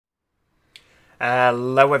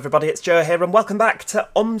Hello everybody, it's Joe here and welcome back to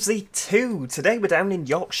OMSI 2. Today we're down in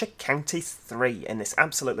Yorkshire County 3 in this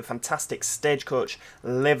absolutely fantastic Stagecoach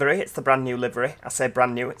livery. It's the brand new livery. I say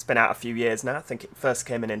brand new, it's been out a few years now. I think it first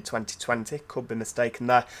came in 2020, could be mistaken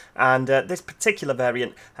there. And this particular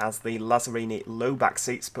variant has the Lazzarini low back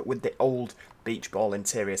seats but with the old beach ball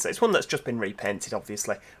interior, so it's one that's just been repainted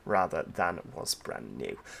obviously rather than was brand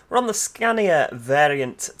new. We're on the Scania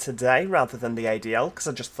variant today rather than the ADL because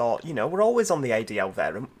I just thought, you know, we're always on the ADL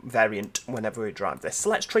variant whenever we drive this,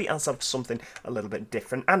 so let's treat ourselves to something a little bit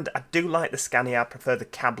different. And I do like the Scania, I prefer the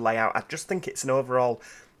cab layout. I just think it's overall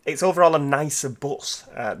a nicer bus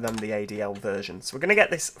than the ADL version. So we're going to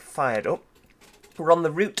get this fired up. We're on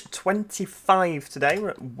the Route 25 today.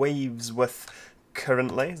 We're at Waivesworth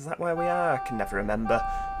currently. Is that where we are? I can never remember.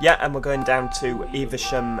 Yeah, and we're going down to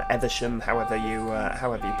Eversham, however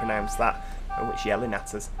you pronounce that. Oh, it's yelling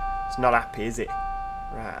at us. It's not happy, is it?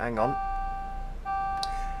 Right, hang on.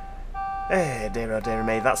 Eh, dear oh dear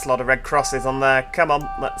me, that's a lot of red crosses on there. Come on,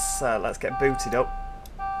 let's get booted up.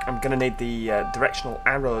 I'm going to need the directional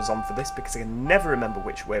arrows on for this because I can never remember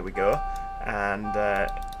which way we go. And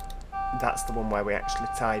that's the one where we actually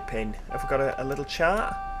type in. Have we got a little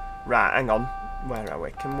chart? Right, hang on. Where are we?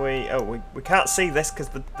 Can we... Oh, we can't see this because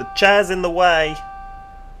the chair's in the way.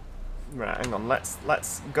 Right, hang on.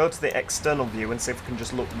 Let's go to the external view and see if we can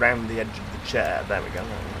just look round the edge of the chair. There we go.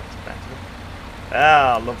 That's better.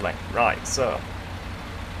 Ah, lovely. Right, so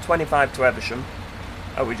 25 to Eversham.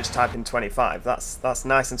 Oh, we just type in 25. That's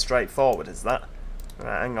nice and straightforward, is that?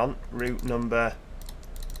 Right, hang on. Route number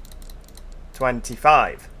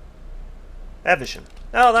 25. Eversham.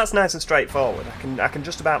 Oh, that's nice and straightforward. I can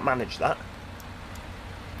just about manage that.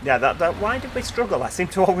 Yeah, that. Why did we struggle? I seem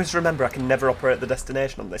to always remember I can never operate the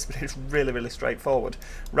destination on this, but it's really, really straightforward.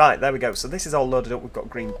 Right, there we go. So this is all loaded up. We've got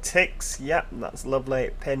green ticks. Yep, that's lovely.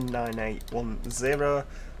 Pin 9810.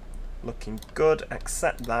 Looking good.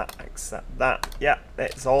 Accept that. Accept that. Yep,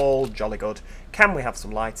 it's all jolly good. Can we have some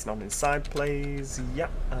lighting on inside, please? Yep,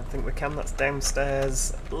 I think we can. That's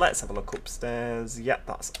downstairs. Let's have a look upstairs. Yep,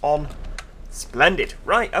 that's on. Splendid.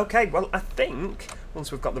 Right, okay, well, I think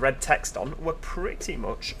once we've got the red text on, we're pretty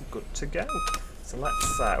much good to go. So let's...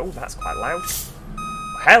 oh, that's quite loud.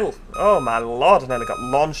 Hell! Oh, my lord, I nearly got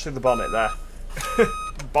launched through the bonnet there.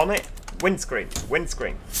 Bonnet? Windscreen.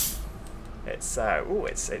 Windscreen. It's, ooh,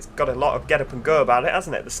 it's got a lot of get up and go about it,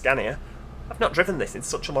 hasn't it, the Scania? I've not driven this in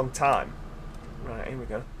such a long time. Right, here we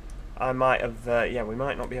go. I might have... yeah, we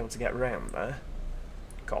might not be able to get around there.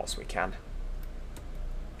 Of course we can.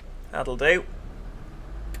 That'll do.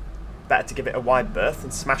 Better to give it a wide berth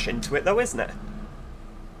and smash into it though, isn't it?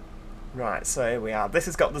 Right, so here we are. This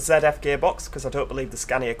has got the ZF gearbox because I don't believe the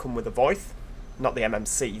Scania come with a Voith. Not the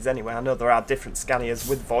MMCs anyway. I know there are different Scanias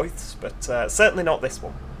with Voiths, but certainly not this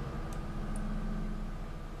one.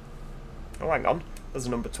 Oh, hang on. There's a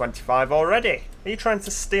number 25 already. Are you trying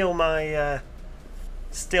to steal my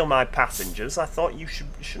passengers? I thought you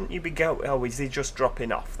shouldn't you be going... Oh, is he just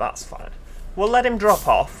dropping off? That's fine. We'll let him drop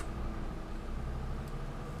off.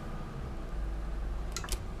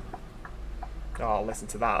 Oh, listen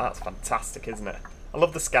to that. That's fantastic, isn't it? I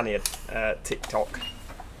love the Scania TikTok.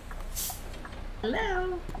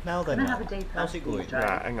 Hello. Now then, how's it going?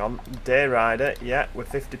 Right, hang on. Day rider, yeah, with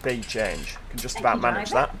 50p change. Can just about manage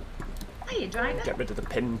that. Hey, driver. Get rid of the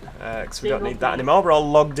pin, because we don't need that anymore. We're all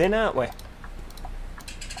logged in, aren't we?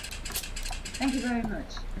 Thank you very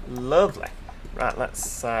much. Lovely. Right,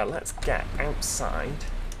 let's get outside.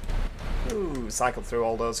 Ooh, cycle through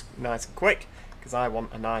all those nice and quick. Because I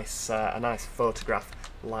want a nice photograph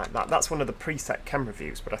like that. That's one of the preset camera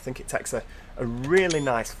views, but I think it takes a really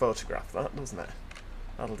nice photograph, that, doesn't it?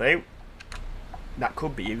 That'll do. That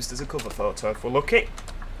could be used as a cover photo if we're lucky.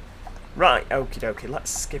 Right, okie dokie, let's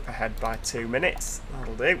skip ahead by 2 minutes.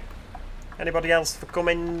 That'll do. Anybody else for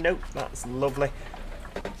coming? Nope, that's lovely.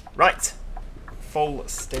 Right, full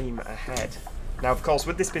steam ahead. Now, of course,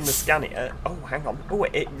 with this being the Scania... Oh, hang on. Oh,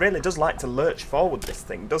 it really does like to lurch forward, this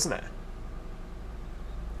thing, doesn't it?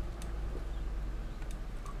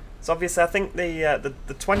 So obviously I think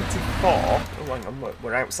the 24... Oh, hang on,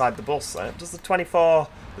 we're outside the bus there. Does the 24...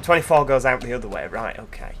 The 24 goes out the other way, right,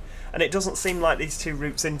 okay. And it doesn't seem like these two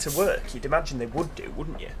routes interwork. You'd imagine they would do,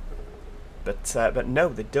 wouldn't you? But no,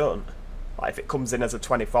 they don't. Like if it comes in as a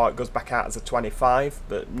 24, it goes back out as a 25.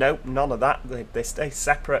 But no, none of that. They stay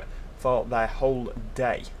separate for their whole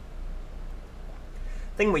day.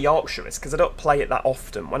 Thing with Yorkshire is, because I don't play it that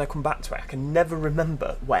often, when I come back to it, I can never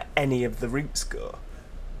remember where any of the routes go.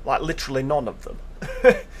 Like, literally none of them.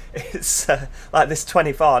 It's like this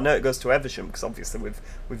 24, I know it goes to Eversham, because obviously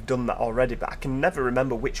we've done that already, but I can never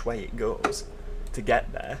remember which way it goes to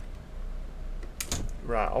get there.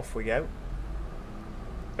 Right, off we go.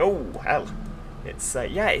 Oh, hell. It's,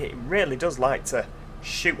 yeah, it really does like to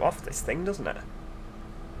shoot off this thing, doesn't it?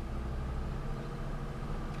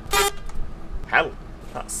 Hell.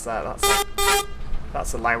 That's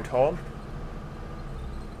a loud horn.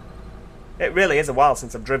 It really is a while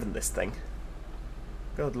since I've driven this thing.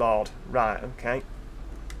 Good lord. Right, okay.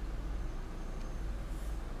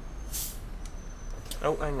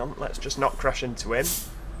 Oh, hang on. Let's just not crash into him.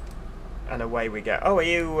 And away we go. Oh, are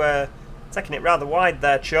you taking it rather wide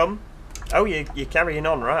there, chum? Oh, you're carrying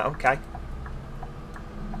on, right? Okay.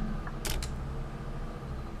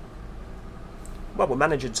 Well, we're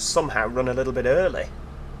managing to somehow run a little bit early.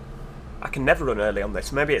 I can never run early on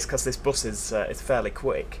this. Maybe it's because this bus is fairly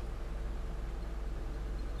quick.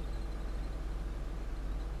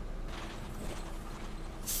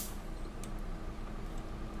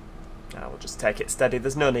 Now we'll just take it steady.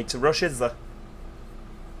 There's no need to rush, is there?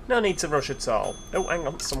 No need to rush at all. Oh, hang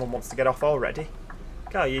on. Someone wants to get off already.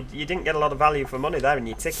 God, you didn't get a lot of value for money there in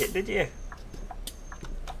your ticket, did you?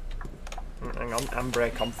 Hang on,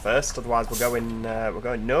 handbrake on first, otherwise we're going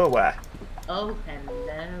nowhere. Oh,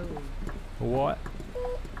 hello. What?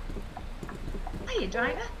 Hiya,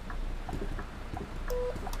 driver.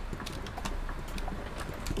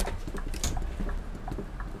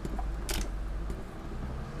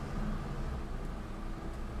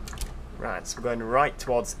 Right, so we're going right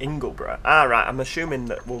towards Ingleborough. Ah, right, I'm assuming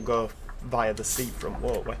that we'll go via the seafront,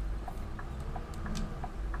 won't we?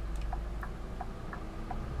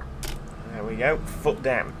 There we go, foot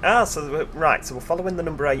down. Ah, so right, so we're following the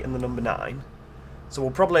number 8 and the number 9. So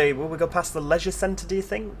will we go past the leisure centre, do you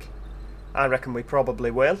think? I reckon we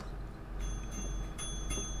probably will.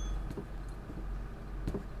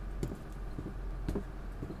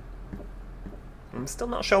 I'm still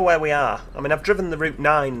not sure where we are. I mean, I've driven the Route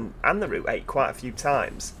 9 and the Route 8 quite a few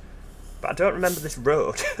times, but I don't remember this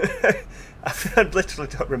road. I literally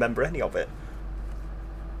don't remember any of it.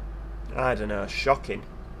 I don't know, shocking.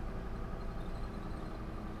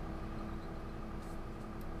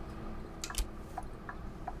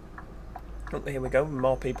 Oh, here we go,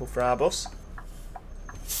 more people for our bus.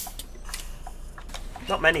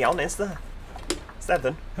 Not many on, is there?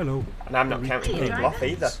 7. Hello. And I'm not counting people off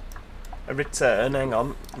either. A return, hang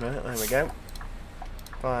on. Right, there we go.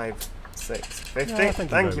 5, 6, 50. Yeah,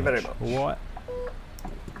 thank you very much. What?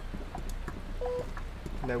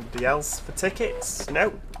 Nobody else for tickets?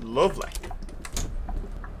 No. Lovely.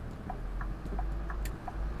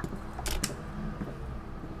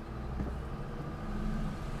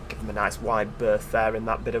 Give them a nice wide berth there in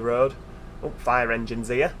that bit of road. Oh, fire engines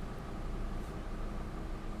here.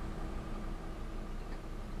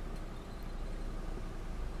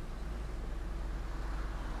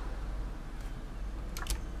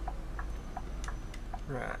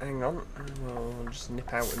 Right, hang on. We'll just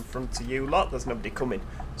nip out in front of you lot. There's nobody coming,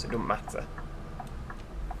 so it doesn't matter.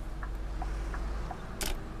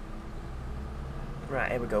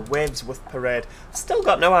 Right, here we go. Waivesworth Parade. Still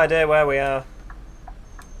got no idea where we are.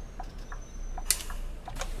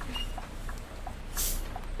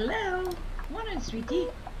 Hello. Morning, sweetie.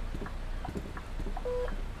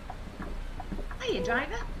 Hiya,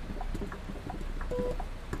 driver.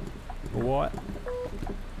 What?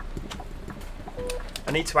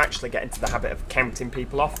 I need to actually get into the habit of counting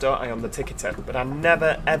people off, don't I, on the ticketer, but I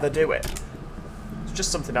never ever do it. It's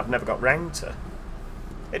just something I've never got round to.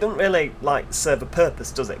 It doesn't really, like, serve a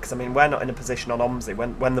purpose, does it? Because, I mean, we're not in a position on OMSI.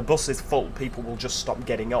 When the bus is full, people will just stop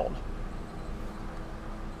getting on.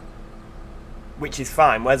 Which is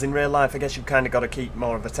fine, whereas in real life, I guess you've kind of got to keep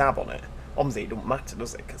more of a tab on it. OMSI, it doesn't matter,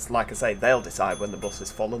 does it? Because, like I say, they'll decide when the bus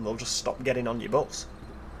is full and they'll just stop getting on your bus.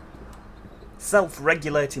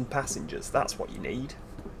 Self-regulating passengers, that's what you need.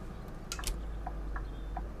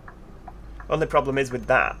 Only problem is with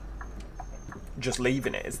that, just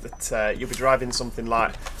leaving it, is that you'll be driving something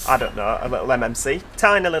like, I don't know, a little MMC,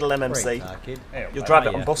 tiny little MMC. You'll drive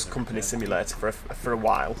it on Bus Company Simulator for a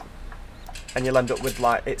while, and you'll end up with,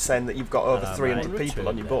 like, it saying that you've got over 300 people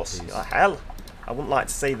on your bus. You're like, hell, I wouldn't like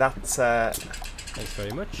to see that. Thanks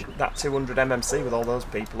very much. That 200 MMC with all those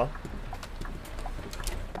people on.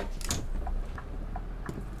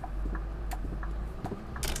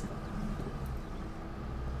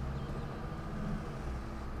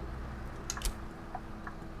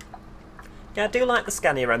 Yeah, I do like the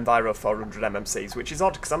Scania Enviro400 MMCs, which is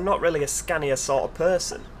odd because I'm not really a Scania sort of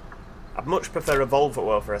person. I'd much prefer a Volvo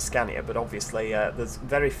over a Scania, but obviously there's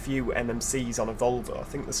very few MMCs on a Volvo. I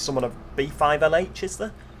think there's some on a B5LH, is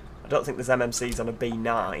there? I don't think there's MMCs on a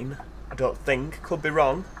B9. I don't think. Could be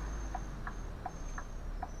wrong.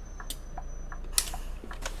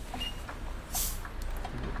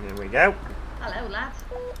 Here we go. Hello, lad.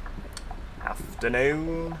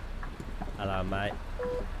 Afternoon. Hello, mate.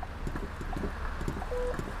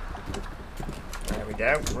 There we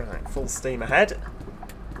go. Right, full steam ahead.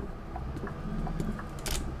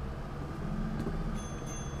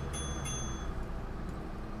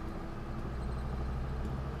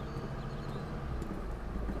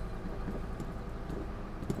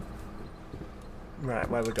 Right,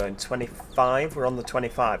 where we're going? 25. We're on the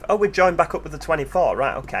 25. Oh, we've joined back up with the 24.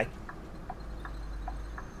 Right, okay.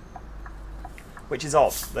 Which is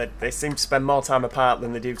odd. They seem to spend more time apart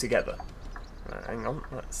than they do together. Right, hang on.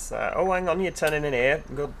 Let's. Oh, hang on. You're turning in here.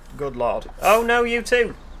 Good lord. Oh no, you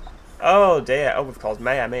too. Oh dear. Oh, we've caused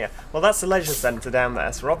mayhem here. Well, that's the leisure centre down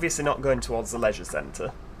there. So we're obviously not going towards the leisure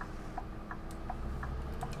centre.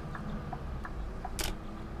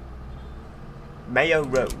 Mayo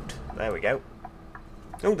Road. There we go.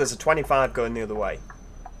 Oh, there's a 25 going the other way.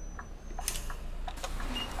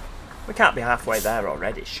 We can't be halfway there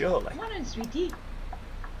already, surely. Morning, sweetie.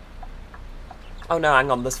 Oh no,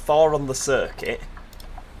 hang on. There's 4 on the circuit.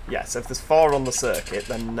 Yeah, so if there's 4 on the circuit,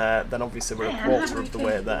 then obviously we're a quarter of the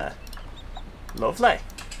way there. Lovely.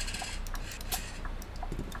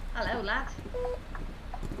 Hello, lad.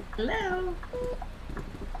 Hello.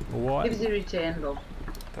 What? Give us a return, love.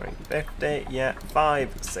 350, yeah,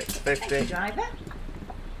 5, Thank you, 650. driver.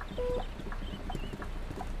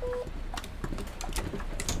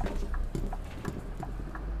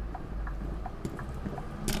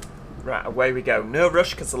 Right, away we go. No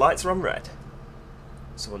rush because the lights are on red.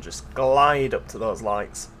 So we'll just glide up to those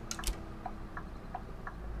lights.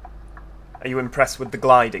 Are you impressed with the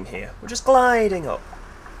gliding here? We're just gliding up.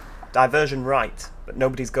 Diversion right, but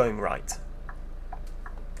nobody's going right.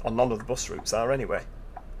 Or none of the bus routes are anyway.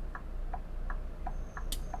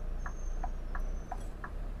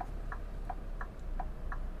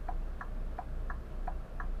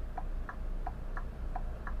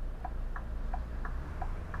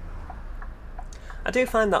 I do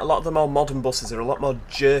find that a lot of the more modern buses are a lot more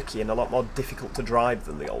jerky and a lot more difficult to drive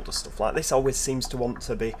than the older stuff. Like this always seems to want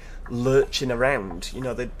to be lurching around. You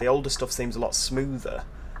know, the older stuff seems a lot smoother.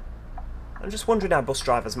 I'm just wondering how bus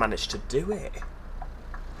drivers manage to do it.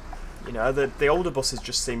 You know, the older buses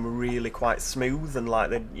just seem really quite smooth and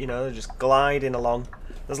like they're just gliding along.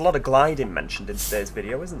 There's a lot of gliding mentioned in today's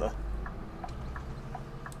video, isn't there?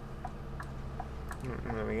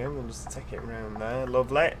 There we go. We'll just take it around there.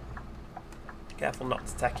 Lovely. Careful not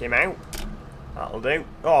to take him out. That'll do.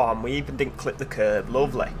 Oh, and we even didn't clip the curb.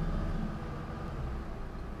 Lovely.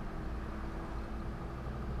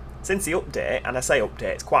 Since the update, and I say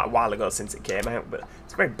update, it's quite a while ago since it came out, but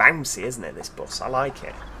it's very bouncy, isn't it, this bus? I like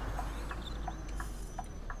it.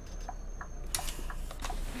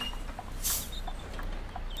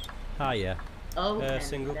 Hiya. Oh,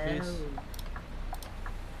 Single, hello. please.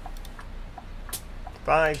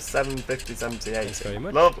 5, 7, 50, 70, 80. Thanks very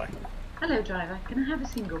much. Lovely. Hello, driver. Can I have a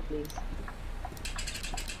single, please?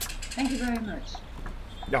 Thank you very much.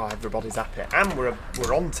 Oh, everybody's happy. And we're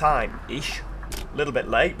on time-ish. A little bit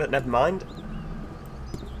late, but never mind.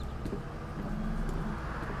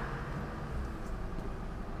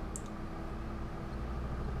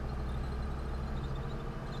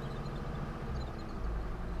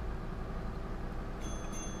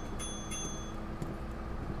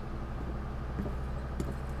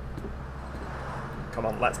 Come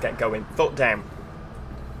on, let's get going. Foot down.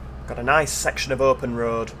 Got a nice section of open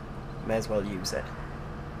road. May as well use it.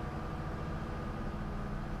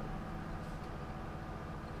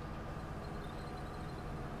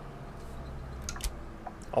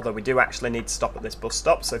 Although we do actually need to stop at this bus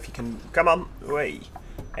stop, so if you can... Come on. Whee.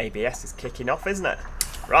 ABS is kicking off, isn't it?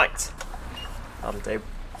 Right. That'll do.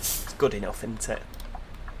 It's good enough, isn't it?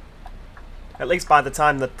 At least by the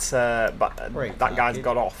time that that guy's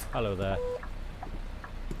got off. Hello there.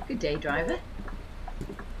 Good day, driver.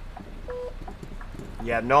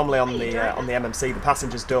 Yeah, normally on the MMC the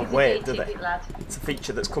passengers don't wait, do they? Ticket, lad. It's a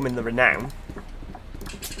feature that's come in the Renown.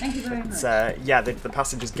 Thank you very much. Yeah, the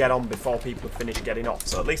passengers get on before people have finished getting off.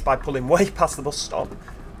 So at least by pulling way past the bus stop,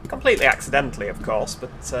 completely accidentally, of course,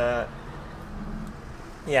 but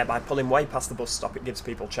yeah, by pulling way past the bus stop, it gives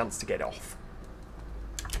people a chance to get off.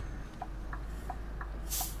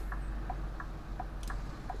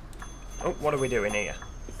 Oh, what are we doing here?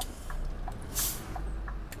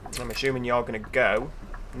 I'm assuming you're going to go.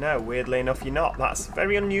 No, weirdly enough, you're not. That's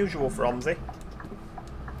very unusual for OMSI.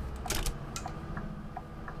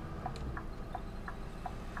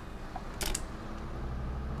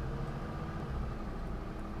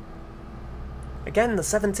 Again, the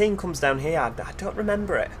 17 comes down here. I don't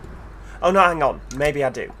remember it. Oh, no, hang on. Maybe I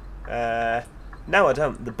do. No, I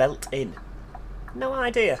don't. The belt in. No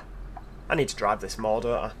idea. I need to drive this more,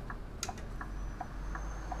 don't I?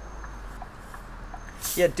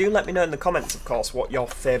 Yeah, do let me know in the comments, of course, what your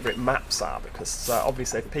favourite maps are, because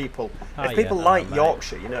obviously if people like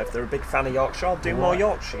Yorkshire, you know, if they're a big fan of Yorkshire, I'll do more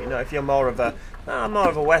Yorkshire. You know, if you're more of a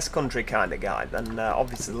West Country kind of guy, then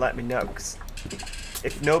obviously let me know. Cause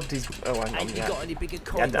if nobody's, oh hang on, yeah. Got any bigger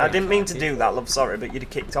I didn't mean to do that, love. Sorry, but you'd have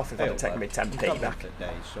kicked off if I'd have taken me 10p back.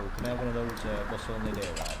 Today, so can I have one of those bus only day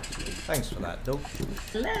riders? Thanks for that, Doug.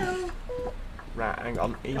 Hello. Right, hang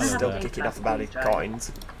on. He's still kicking off about his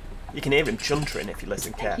coins. You can hear him chuntering if you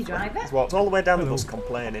listen carefully. He's walked all the way down the bus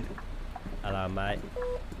complaining. Hello, mate.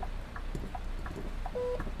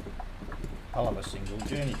 I'll have a single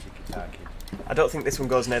journey ticket, Arky. I don't think this one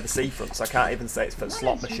goes near the seafront, so I can't even say it's for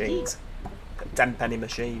slot machines. For 10p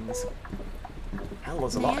machines. Hell,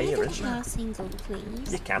 there's a lot here, isn't there? Single,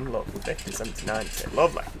 please. You can, look. 50, 70, 90.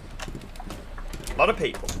 Lovely. A lot of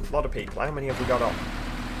people. A lot of people. How many have we got on?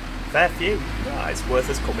 Fair few. Ah, it's worth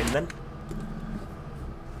us coming then.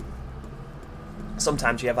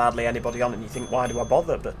 Sometimes you have hardly anybody on and you think, why do I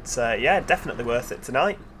bother? But yeah, definitely worth it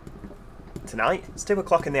tonight. Tonight? It's 2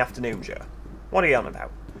 o'clock in the afternoon, Joe. What are you on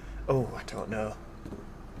about? Oh, I don't know.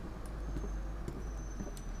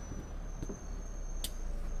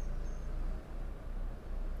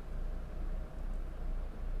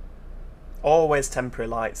 Always temporary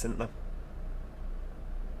lights, isn't there?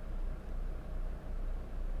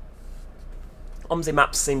 OMSI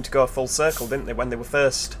maps seemed to go full circle, didn't they? When they were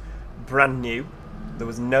first brand new, there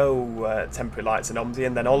was no temporary lights in OMSI,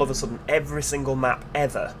 and then all of a sudden every single map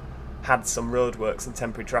ever had some roadworks and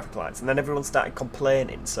temporary traffic lights, and then everyone started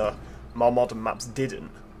complaining, so more modern maps didn't.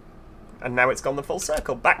 And now it's gone the full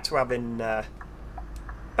circle, back to having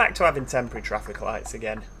temporary traffic lights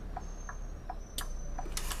again.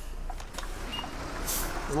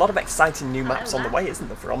 There's a lot of exciting new maps on the way, isn't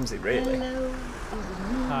there, for OMSI, really? Hello.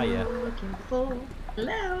 Hiya. Looking for.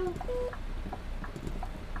 Hello.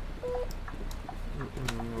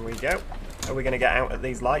 Here we go. Are we going to get out at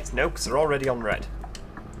these lights? No, because they're already on red.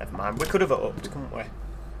 Never mind, we could have upped, couldn't we?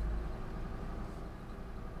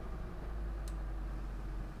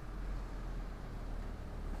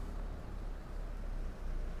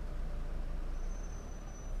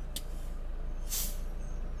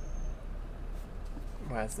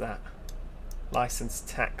 Where's that? Licensed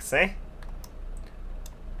taxi.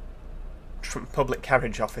 Public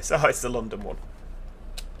carriage office. Oh, it's the London one.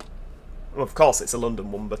 Well, of course it's a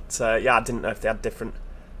London one, but yeah, I didn't know if they had different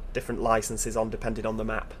licenses on depending on the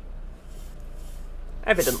map.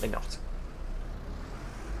 Evidently not.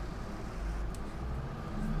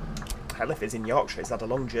 Hell, if he's in Yorkshire, he's had a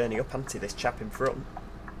long journey up, hasn't he, this chap in front?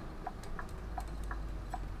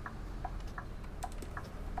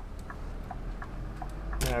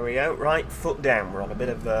 There we go. Right, foot down. We're on a bit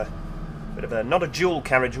of a not a dual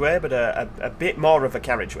carriageway, but a bit more of a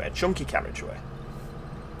carriageway, a chunky carriageway.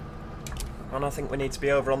 And I think we need to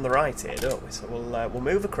be over on the right here, don't we? So we'll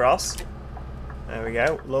move across. There we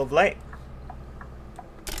go. Lovely.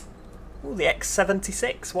 Oh, the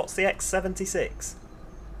X76. What's the X76?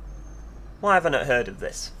 Why haven't I heard of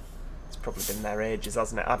this? It's probably been there ages,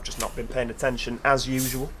 hasn't it? I've just not been paying attention as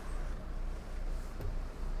usual.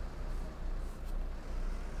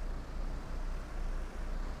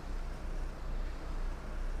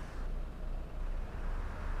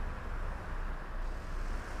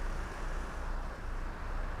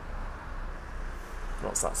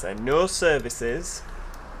 What's that saying? No services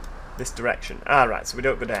this direction. Ah, right, so we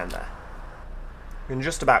don't go down there. We can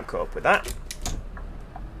just about cope with that.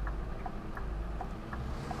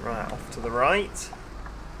 Right, off to the right.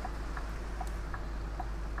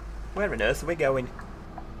 Where on earth are we going?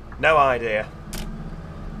 No idea.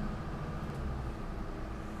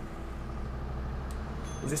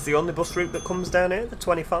 Is this the only bus route that comes down here, the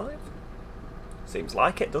 25? Seems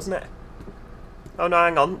like it, doesn't it? Oh no,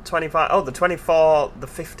 hang on, 25, oh the 24, the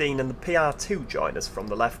 15 and the PR2 join us from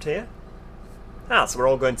the left here. Ah, so we're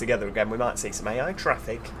all going together again, we might see some AI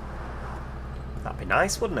traffic. That'd be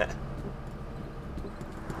nice, wouldn't it?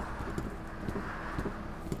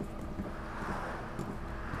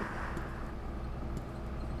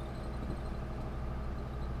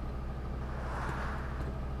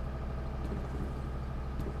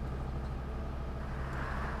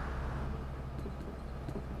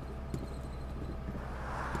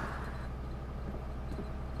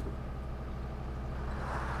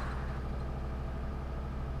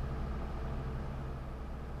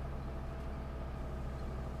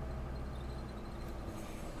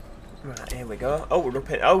 Right, here we go. Oh, we're up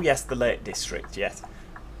in... Oh, yes, the Lake District, yes.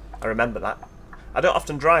 I remember that. I don't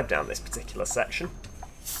often drive down this particular section.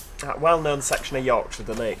 That well-known section of Yorkshire,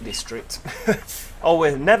 the Lake District.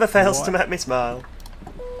 Always, never fails to make me smile.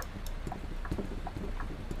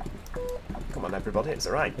 Come on, everybody, it's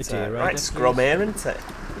alright. It's right scrum here, isn't it?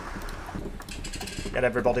 Get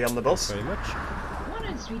everybody on the bus. Very much.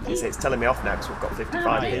 It's telling me off now because we've got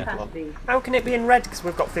 55 yeah. people on. How can it be in red because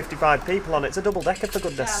we've got 55 people on? It's a double-decker, for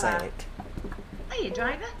goodness sake. Are you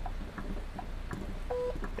driver?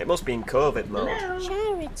 It must be in COVID mode. Hello. Shall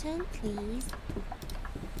I return, please?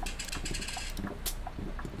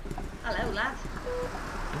 Hello, lad.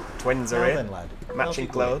 Twins are Well here. then, lad. Matching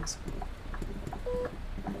clothes.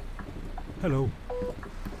 Hello.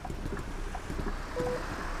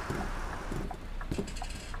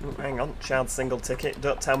 Oh, hang on, child single ticket.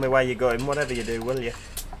 Don't tell me where you're going, whatever you do, will you?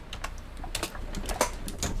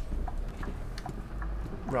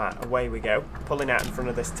 Right, away we go. Pulling out in front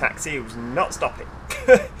of this taxi who's not stopping.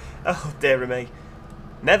 Oh, dear me.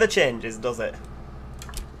 Never changes, does it?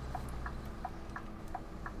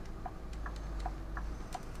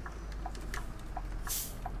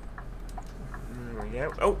 There we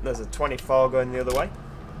go. Oh, there's a 24 going the other way.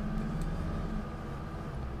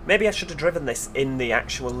 Maybe I should have driven this in the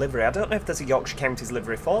actual livery. I don't know if there's a Yorkshire Counties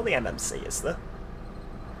livery for the MMC, is there?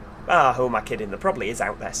 Ah, who am I kidding? There probably is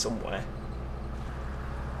out there somewhere.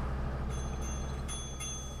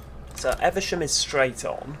 So Eversham is straight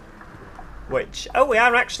on, which... Oh, we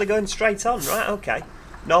are actually going straight on, right, okay.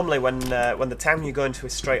 Normally when the town you're going to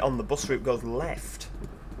is straight on, the bus route goes left.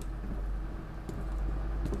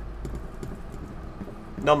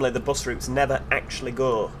 Normally the bus routes never actually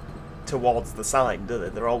go towards the side, do they?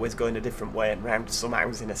 They're always going a different way and round some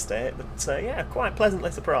housing estate, but yeah, quite pleasantly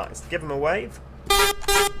surprised. Give them a wave.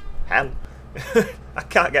 Hell. I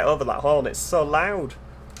can't get over that horn, it's so loud.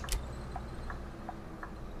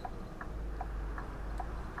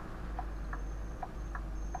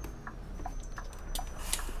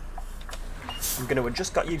 I'm going to have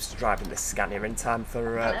just got used to driving this Scania in time for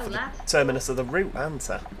the terminus of the route, aren't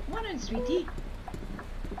I? Morning, sweetie.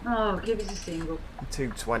 Oh, give us a single.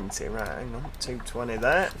 220, right, hang on. 220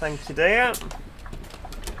 there, thank you, dear.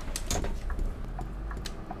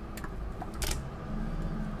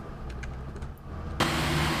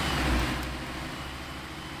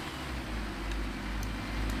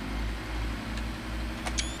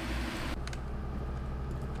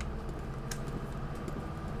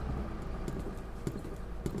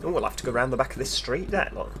 Oh, we'll have to go round the back of this street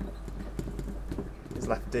there, look. He's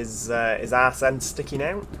left his arse end sticking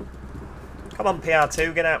out. Come on,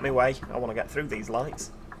 PR2, get out of my way. I want to get through these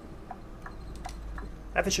lights.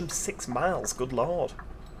 Eversham 6 miles, good lord.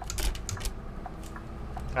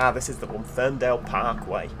 Ah, this is the one, Ferndale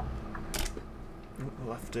Parkway.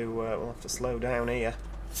 We'll have to slow down here.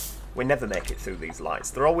 We never make it through these lights.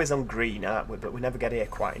 They're always on green, aren't we? But we never get here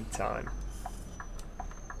quite in time.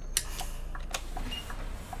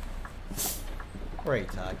 Great,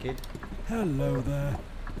 kid. Hello there.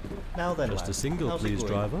 Now then, Just lad. a single, How's it please,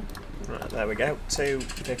 going? driver. Right, there we go. 2,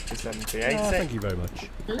 50, 70, 80. Thank you very much.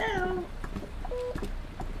 Hello.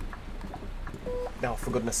 Oh,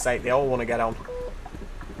 for goodness sake, they all want to get on.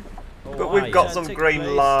 Oh, But we've aye, got yeah, some take green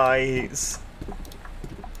place. lights.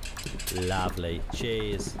 Lovely.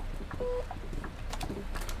 Cheers.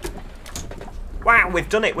 Wow, we've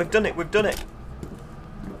done it, we've done it, we've done it.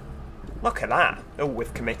 Look at that. Oh,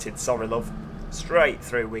 we've committed, sorry love. Straight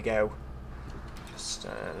through we go.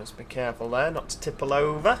 Just be careful there, not to tipple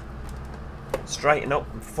over. Straighten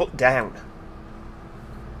up and foot down.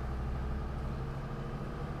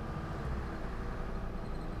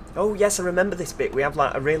 Oh yes, I remember this bit. We have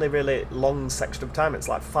like a really, really long section of time. It's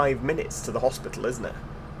like 5 minutes to the hospital, isn't it?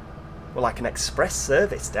 Well, like an express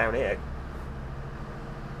service down here.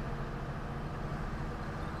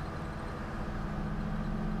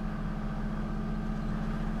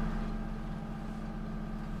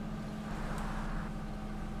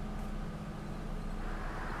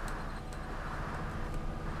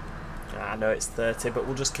 I know it's 30, but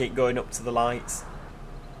we'll just keep going up to the lights.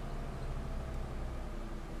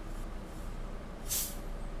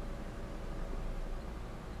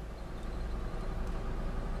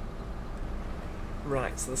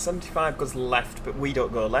 Right, so the 75 goes left, but we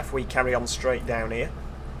don't go left, we carry on straight down here.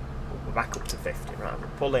 We're back up to 50, right, we'll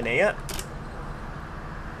pull in here.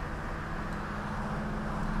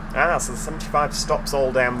 Ah, so the 75 stops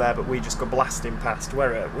all down there, but we just go blasting past.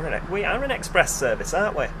 We are an express service,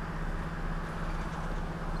 aren't we?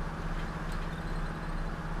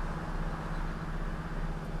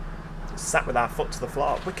 Just sat with our foot to the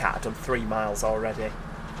floor. We can't have done 3 miles already. It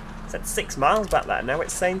said 6 miles back there, now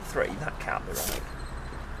it's saying 3. That can't be right.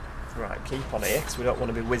 Right, keep on here, because we don't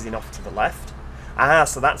want to be whizzing off to the left. Ah,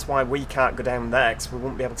 so that's why we can't go down there, because we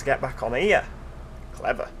won't be able to get back on here.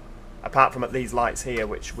 Clever. Apart from at these lights here,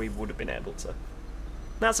 which we would have been able to.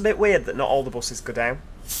 That's a bit weird that not all the buses go down.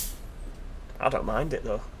 I don't mind it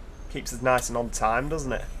though. Keeps us nice and on time,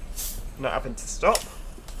 doesn't it? Not having to stop.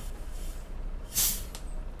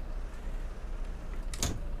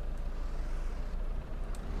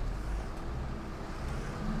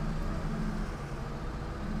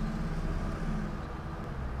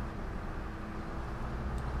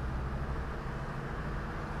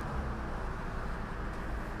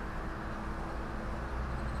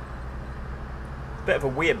 Bit of a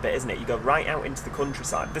weird bit, isn't it? You go right out into the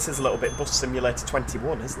countryside. This is a little bit Bus Simulator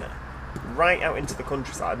 21, isn't it? Right out into the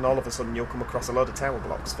countryside, and all of a sudden you'll come across a load of tower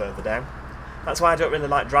blocks further down. That's why I don't really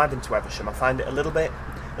like driving to Eversham. I find it a little bit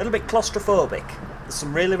claustrophobic. There's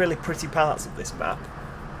some really, really pretty parts of this map.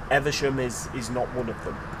 Eversham is not one of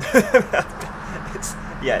them.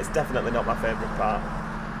 It's definitely not my favourite part.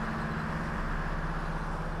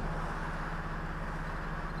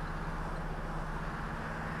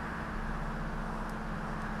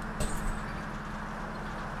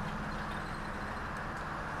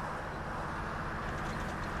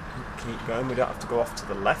 Keep going, we don't have to go off to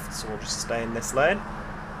the left, so we'll just stay in this lane.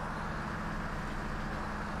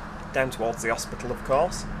 Down towards the hospital, of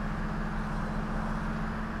course.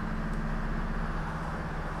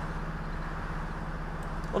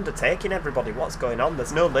 Undertaking, everybody, what's going on?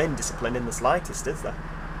 There's no lane discipline in the slightest, is there?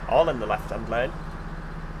 All in the left-hand lane.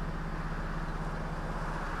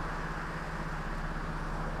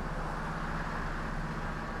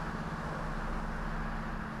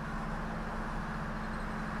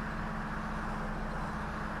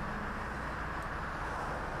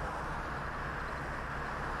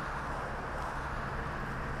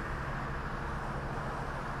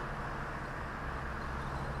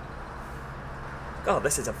 God,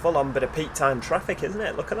 this is a full-on bit of peak time traffic, isn't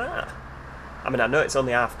it? Look at that. I mean, I know it's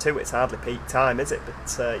only 2:30, it's hardly peak time, is it?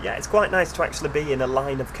 But yeah, it's quite nice to actually be in a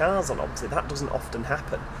line of cars on OMSI. That doesn't often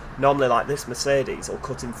happen. Normally, like this Mercedes will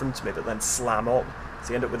cut in front of me but then slam up. So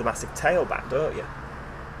you end up with a massive tailback, don't you?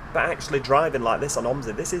 But actually driving like this on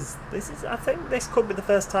OMSI, this is I think this could be the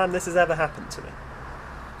first time this has ever happened to me.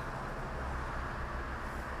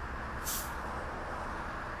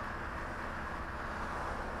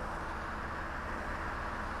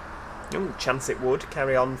 Ooh, chance it would.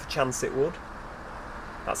 Carry on for chance it would.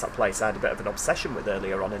 That's that place I had a bit of an obsession with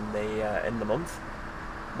earlier on in the month.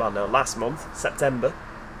 Well, no, last month, September.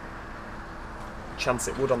 Chance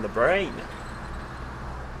it would on the brain.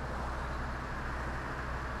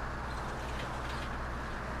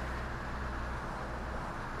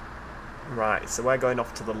 Right, so we're going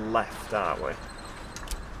off to the left, aren't we?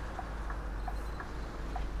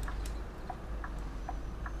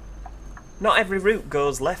 Not every route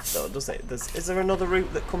goes left though, does it? Is there another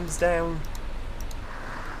route that comes down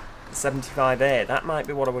 75A? That might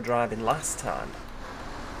be what I was driving last time.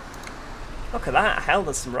 Look at that, hell,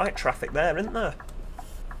 there's some right traffic there, isn't there?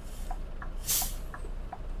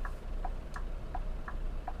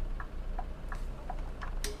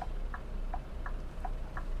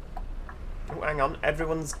 Oh, hang on,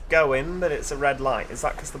 everyone's going, but it's a red light. Is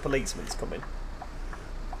that because the policeman's coming?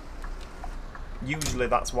 Usually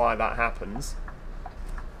that's why that happens.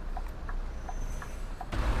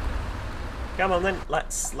 Come on then,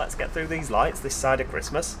 let's get through these lights this side of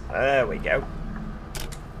Christmas. There we go.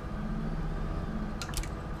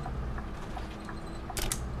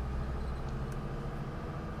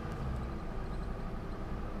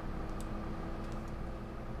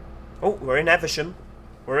 Oh, we're in Eversham.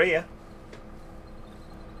 We're here.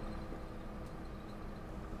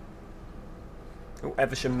 Oh,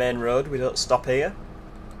 Eversham Main Road, we don't stop here.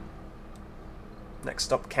 Next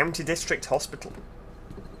stop, County District Hospital.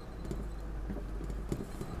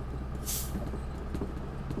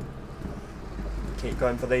 Keep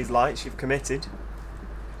going for these lights, you've committed.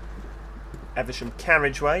 Eversham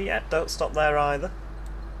Carriageway, yeah, don't stop there either.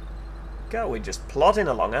 Go, we're just plodding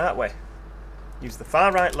along, aren't we? Use the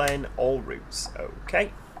far right lane, all routes.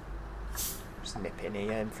 Okay. Just nip in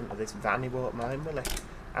here in front of this van, he won't mind, will he?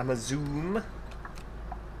 I'm a zoom.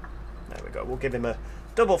 There we go, we'll give him a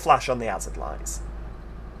double flash on the hazard lights.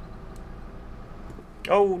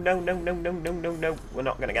 Oh, no, no, no, no, no, no, no. We're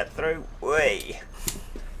not going to get through. Whey!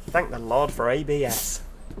 Thank the Lord for ABS.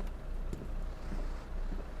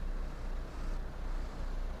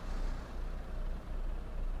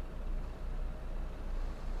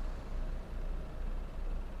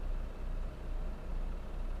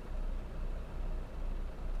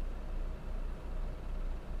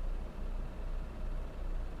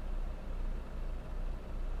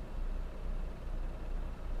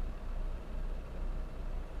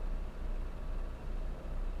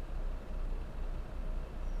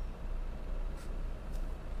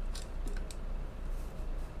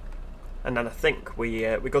 And then I think we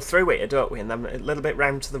go through here, don't we? And then a little bit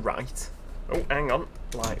round to the right. Oh, hang on.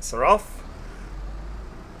 Lights are off.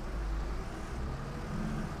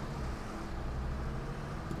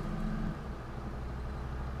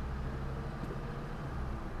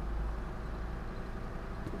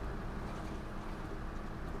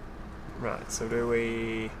 Right, so do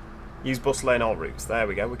we use bus lane all routes? There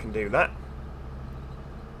we go, we can do that.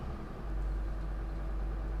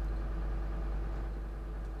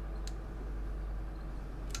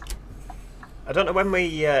 I don't know when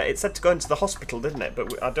we... it said to go into the hospital, didn't it?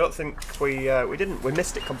 But I don't think we didn't. We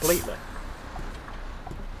missed it completely.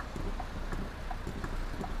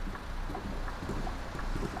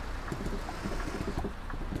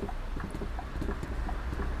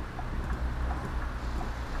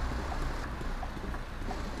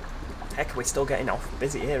 Heck, we're still getting off.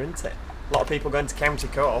 Busy here, isn't it? A lot of people going to county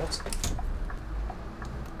court.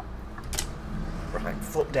 Right,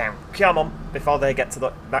 flip down. Come on, before they get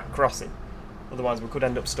to that crossing. Otherwise we could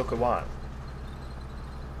end up stuck a while.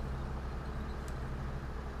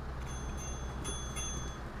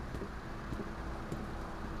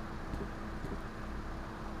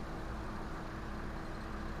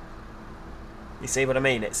 You see what I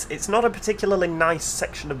mean? It's not a particularly nice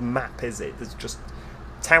section of map, is it? There's just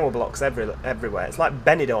tower blocks everywhere. It's like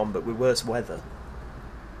Benidorm, but with worse weather.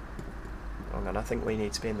 Hang on, I think we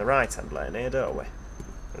need to be in the right-hand lane here, don't we?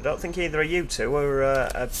 I don't think either of you two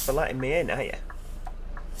are for letting me in, are you?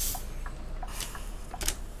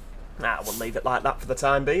 Nah, we'll leave it like that for the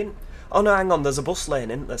time being. Oh no, hang on, there's a bus lane,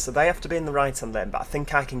 isn't there? So they have to be in the right-hand lane, but I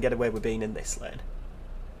think I can get away with being in this lane.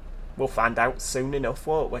 We'll find out soon enough,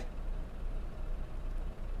 won't we?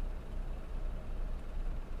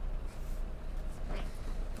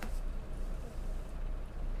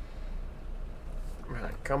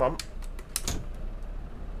 Right, come on.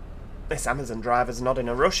 This Amazon driver's not in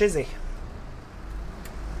a rush, is he?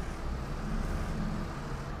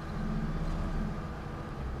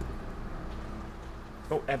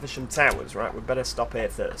 Oh, Eversham Towers, right, we'd better stop here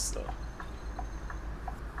first, though.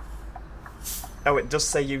 Oh, it does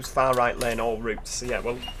say use far right lane all routes, so yeah,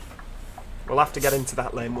 we'll have to get into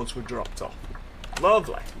that lane once we've dropped off.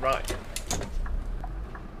 Lovely, right.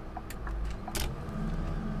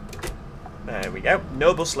 There we go,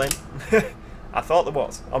 no bus lane. I thought there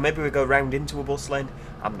was. Or maybe we go round into a bus lane.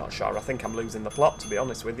 I'm not sure. I think I'm losing the plot, to be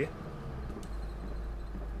honest with you.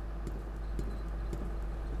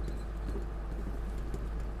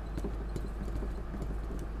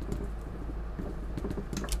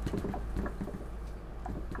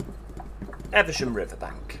 Eversham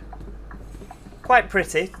Riverbank. Quite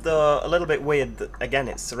pretty, though a little bit weird that, again,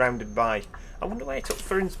 it's surrounded by... I wonder where it took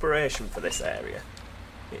for inspiration for this area.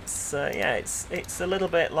 It's, yeah, it's a little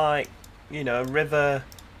bit like... you know, river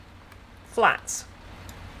flats.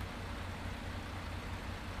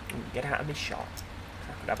 Get out of my shot.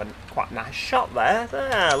 I could have a quite nice shot there.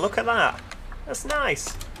 There, look at that. That's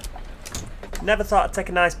nice. Never thought I'd take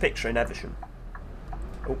a nice picture in Eversham.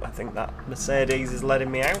 Oh, I think that Mercedes is letting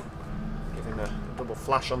me out. Giving a double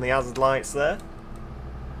flash on the hazard lights there.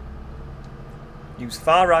 Use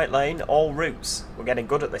far right lane, all routes. We're getting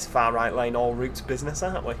good at this far right lane, all routes business,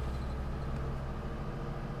 aren't we?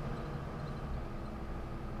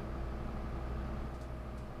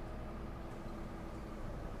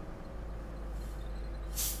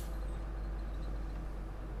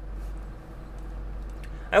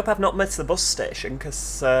 I hope I've not missed the bus station,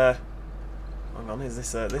 because, hang on, is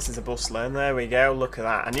this is a bus lane? There we go, look at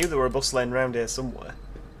that. I knew there were a bus lane around here somewhere.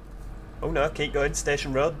 Oh no, keep going,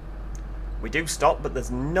 Station Road. We do stop, but there's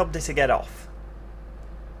nobody to get off.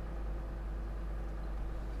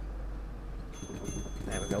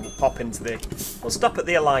 There we go, we'll pop into the... We'll stop at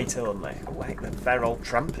the Alight only. Oh heck, they're all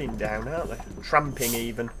tramping down, aren't they? Tramping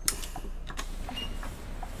even.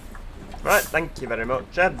 Right, thank you very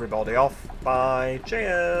much. Everybody off. Bye.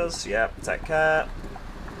 Cheers. Yep, take care.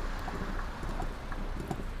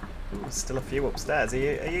 Ooh, still a few upstairs. Are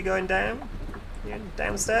you going down? You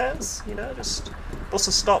downstairs? You know, just bus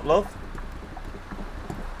a stop, love.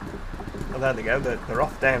 Oh, there they go. They're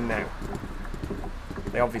off down now.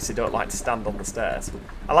 They obviously don't like to stand on the stairs.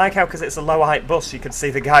 I like how, because it's a low height bus, you could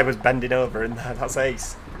see the guy was bending over in there. That's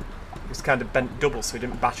ace. He was kind of bent double so he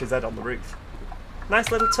didn't bash his head on the roof. Nice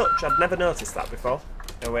little touch, I'd never noticed that before.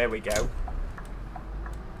 Oh, here we go.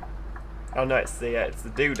 Oh no, it's the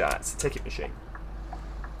doodah, it's the ticket machine.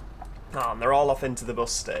 Oh, and they're all off into the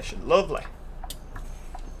bus station. Lovely.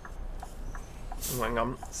 Oh, hang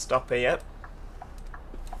on, stop here.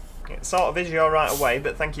 It sort of is your right away,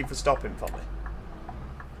 but thank you for stopping for me.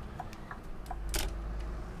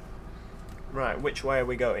 Right, which way are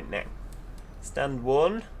we going now? Stand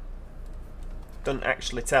 1. Doesn't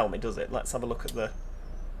actually tell me, does it? Let's have a look at the...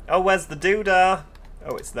 Oh, where's the doodah?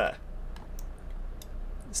 Oh, it's there.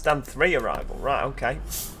 Stand 3 arrival. Right, okay.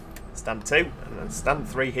 Stand 2, and then stand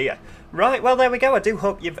 3 here. Right, well, there we go. I do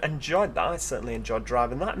hope you've enjoyed that. I certainly enjoyed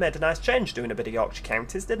driving that. It made a nice change doing a bit of Yorkshire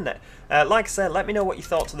counties, didn't it? Like I said, let me know what you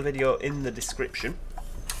thought of the video in the description.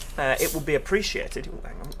 It would be appreciated. Ooh,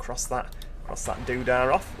 hang on, cross that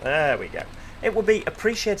doodah off. There we go. It would be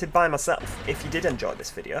appreciated by myself, if you did enjoy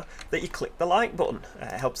this video, that you click the like button.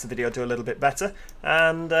 It helps the video do a little bit better,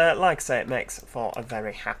 and like I say, it makes for a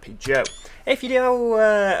very happy Joe. If you do,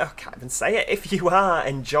 I can't even say it, if you are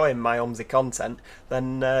enjoying my OMSI content,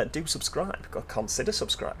 then do subscribe, or consider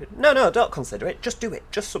subscribing. No, don't consider it, just do it,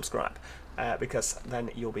 just subscribe. Because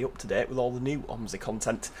then you'll be up to date with all the new OMSI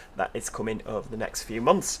content that is coming over the next few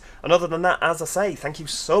months. And other than that, as I say, thank you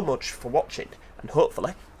so much for watching, and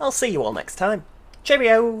hopefully I'll see you all next time.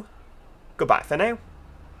 Cheerio! Goodbye for now.